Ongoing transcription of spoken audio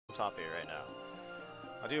top 8 right now.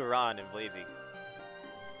 I'll do Ron and Blazy.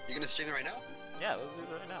 You're gonna stream it right now? Yeah, let's do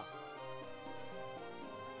it right now.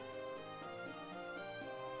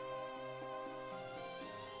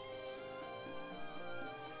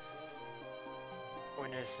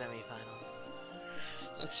 Winners semifinals.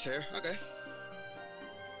 That's fair, okay.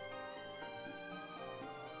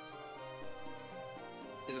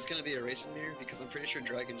 Is this gonna be a racing mirror? Because I'm pretty sure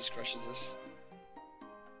Dragon just crushes this.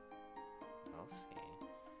 We'll see.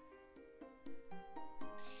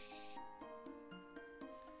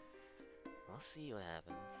 We'll see what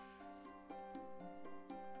happens.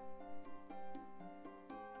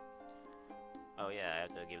 Oh yeah, I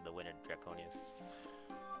have to give the winner Drakonius.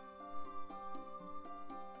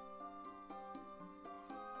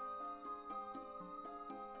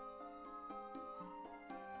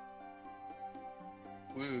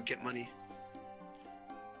 Woo, get money.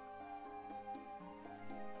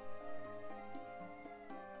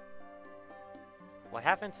 What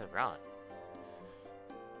happened to Ron?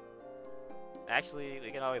 Actually,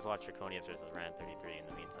 we can always watch Drakonius versus Ran33 in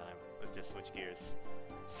the meantime. Let's just switch gears.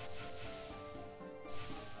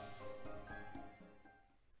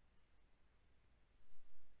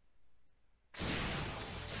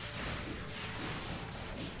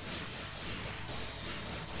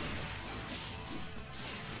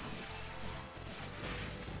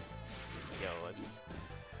 Yo, let's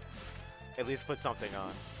at least put something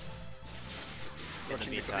on. In the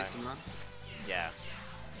meantime. Yeah.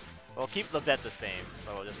 We'll keep the bet the same,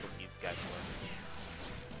 but we'll just put these guys for.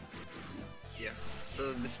 Yeah.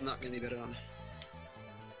 So this is not gonna be better on.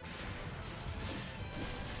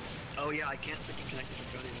 Oh yeah, I can't freaking connect with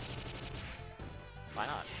Drakonius. Why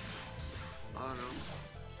not? I don't know.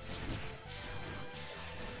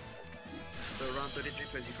 So Ran33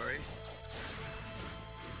 plays Yukari.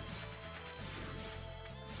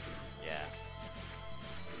 Yeah.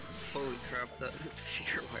 Holy crap, that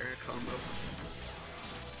secret wire combo.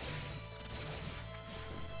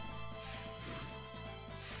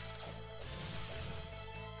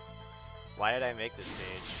 Why did I make this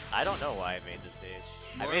stage? I don't know why I made this stage.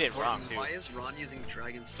 I made it wrong too. Why is Ron using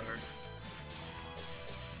Dragon Star?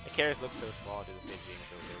 The characters look so small to the stage being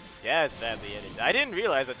so big. Yeah, it's badly edited. I didn't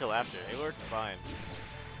realize it until after. It worked fine.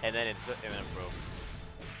 And then it broke.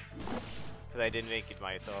 Because I didn't make it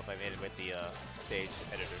myself, I made it with the stage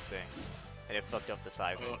editor thing. And it fucked up the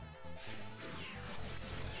sizing. Oh.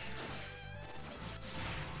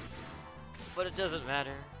 But it doesn't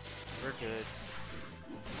matter. We're good.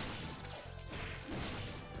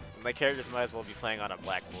 My characters might as well be playing on a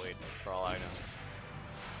Black Void, for all I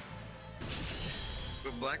know.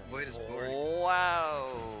 But Black Void is boring.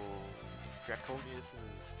 Wow! Drakonius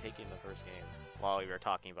is taking the first game while we were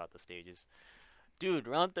talking about the stages. Dude,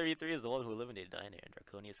 Ran33 is the one who eliminated Einer, and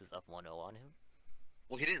Drakonius is up 1-0 on him.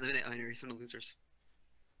 Well, he didn't eliminate Einer, he's one of the losers.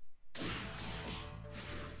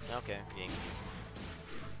 Okay, Yankee.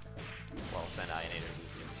 Well, send Einer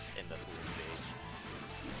loses in the pool stage.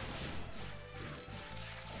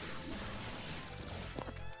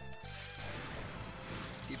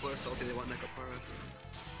 People are salty, they want Nekopara.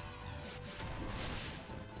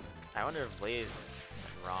 I wonder if Blaze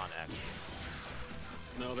and Ron actually.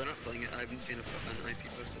 No, they're not playing it. I haven't seen an IP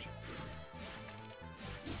posted.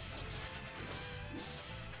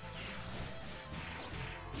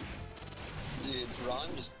 Dude,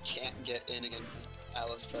 Ron just can't get in against this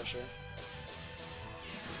Alice pressure.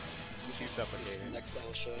 He's suffocating. Next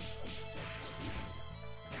level shit.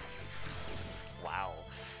 Wow,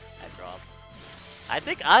 that drop. I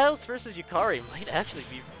think Isles versus Yukari might actually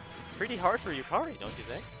be pretty hard for Yukari, don't you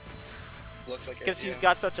think? Looks like it. Because she's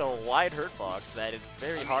got such a wide hurt box that it's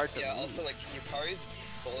very hard to yeah, move. also like Yukari's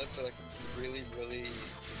bullets are like really, really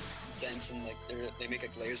dense and like they make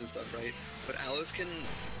like layers and stuff, right? But Alice can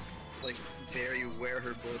like vary where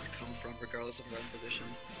her bullets come from regardless of her own position.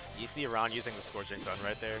 You see Ron using the Scorching Sun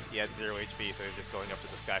right there? He had 0 HP, so he's just going up to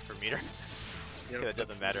the sky for meter. Yep, it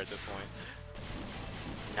doesn't matter at this point.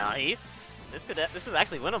 Nice! This is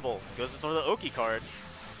actually winnable. Goes to some of the Oki card.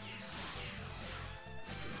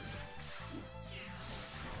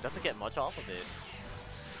 Doesn't get much off of it.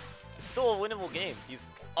 It's still a winnable game. He's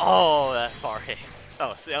that far hit.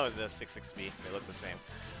 Oh, so that was the 6-6B. They look the same.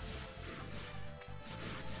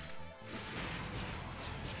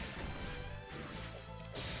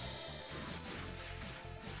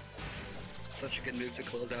 Such a good move to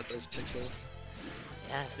close out those pixels.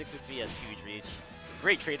 Yeah, 6-6B has huge reach.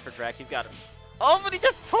 Great trade for Drak. He's got him. Oh, but he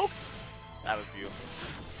just poked! That was beautiful.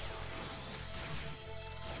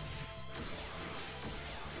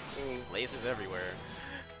 Ooh. Lasers everywhere.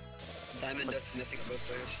 Diamond Dust is missing both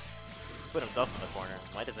players. Put himself in the corner.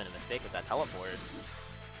 Might have been a mistake with that teleport.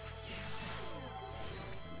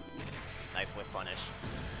 Swift punish.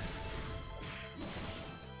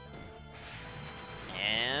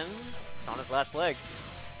 And on his last leg.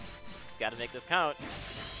 He's got to make this count.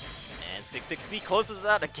 And 6-6B closes it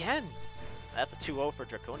out again. That's a 2-0 for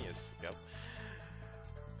Drakonius. Yep.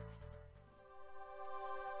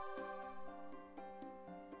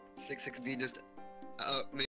 Six B just